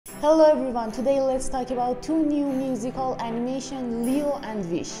Hello everyone, today let's talk about two new musical animation, Leo and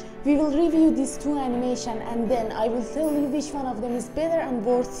Wish. We will review these two animation and then I will tell you which one of them is better and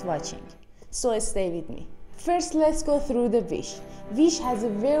worth watching. So stay with me. First let's go through the Wish. Wish has a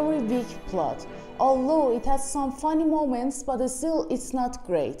very weak plot. Although it has some funny moments, but still it's not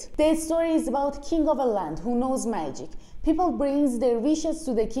great. The story is about king of a land who knows magic. People brings their wishes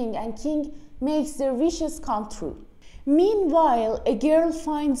to the king and king makes their wishes come true. Meanwhile, a girl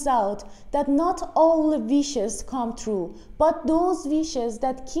finds out that not all the wishes come true, but those wishes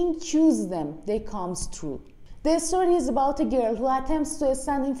that king chooses them, they comes true. The story is about a girl who attempts to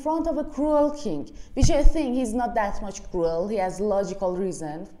stand in front of a cruel king, which I think is not that much cruel, he has logical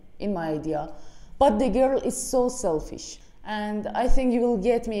reason, in my idea. But the girl is so selfish, and I think you will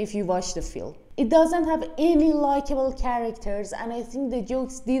get me if you watch the film. It doesn't have any likable characters, and I think the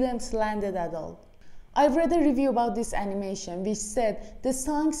jokes didn't land at all. I've read a review about this animation which said the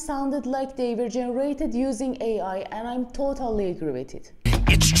songs sounded like they were generated using AI, and I'm totally agree with it.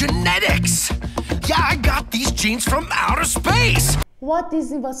 It's genetics! Yeah, I got these genes from outer space! What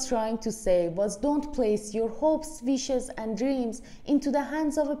Disney was trying to say was don't place your hopes, wishes and dreams into the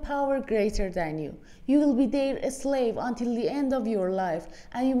hands of a power greater than you. You will be their slave until the end of your life,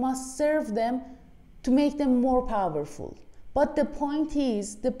 and you must serve them to make them more powerful. But the point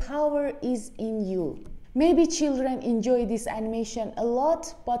is, the power is in you. Maybe children enjoy this animation a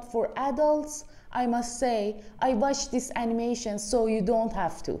lot, but for adults, I must say, I watched this animation so you don't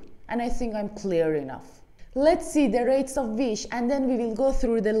have to. And I think I'm clear enough. Let's see the rates of Wish and then we will go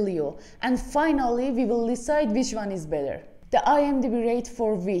through the Leo. And finally, we will decide which one is better. The IMDb rate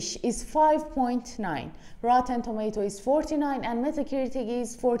for Wish is 5.9, Rotten Tomato is 49 and Metacritic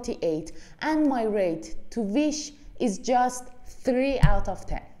is 48. And my rate to Wish is just 3 out of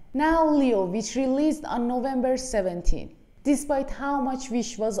 10. Now Leo, which released on November 17. Despite how much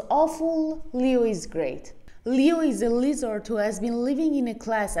Wish was awful, Leo is great. Leo is a lizard who has been living in a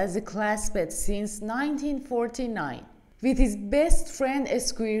class as a class pet since 1949, with his best friend a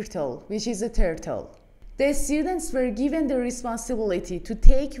shorturl, which is a turtle. The students were given the responsibility to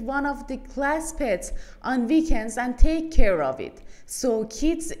take one of the class pets on weekends and take care of it. So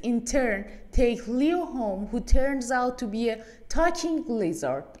kids in turn take Leo home, who turns out to be a talking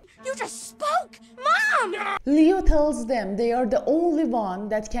lizard. You just spoke! Mom! Leo tells them they are the only one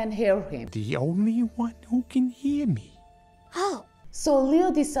that can hear him. The only one who can hear me. Oh. So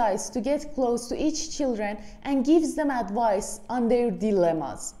Leo decides to get close to each children and gives them advice on their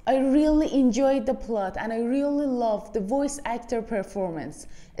dilemmas. I really enjoyed the plot and I really loved the voice actor performance,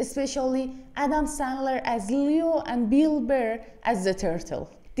 especially Adam Sandler as Leo and Bill Burr as the turtle.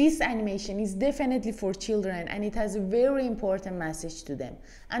 This animation is definitely for children and it has a very important message to them.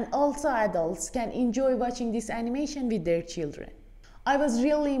 And also adults can enjoy watching this animation with their children. I was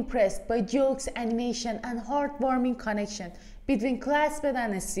really impressed by jokes, animation and heartwarming connection between classmates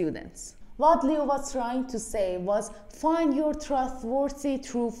and students. What Leo was trying to say was find your trustworthy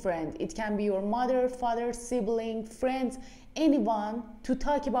true friend. It can be your mother, father, sibling, friends, anyone to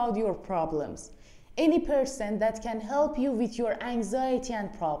talk about your problems. Any person that can help you with your anxiety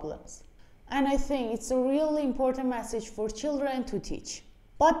and problems. And I think it's a really important message for children to teach.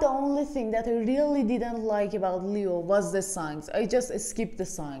 But the only thing that I really didn't like about Leo was the songs. I just skipped the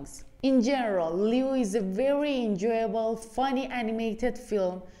songs. In general, Leo is a very enjoyable, funny animated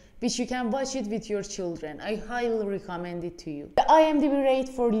film which you can watch it with your children. I highly recommend it to you. The IMDb rate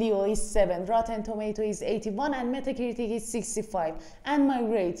for Leo is 7, Rotten Tomato is 81 and Metacritic is 65. And my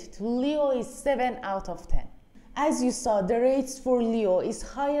rate to Leo is 7 out of 10. As you saw, the rates for Leo is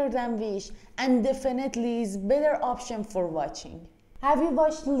higher than Wish and definitely is better option for watching. Have you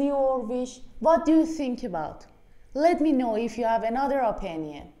watched Leo or Wish? What do you think about? Let me know if you have another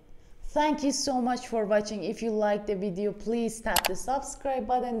opinion. Thank you so much for watching. If you liked the video, please tap the subscribe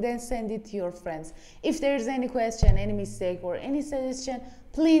button, then send it to your friends. If there's any question, any mistake or any suggestion,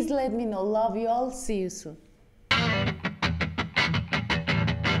 please let me know. Love you all. See you soon.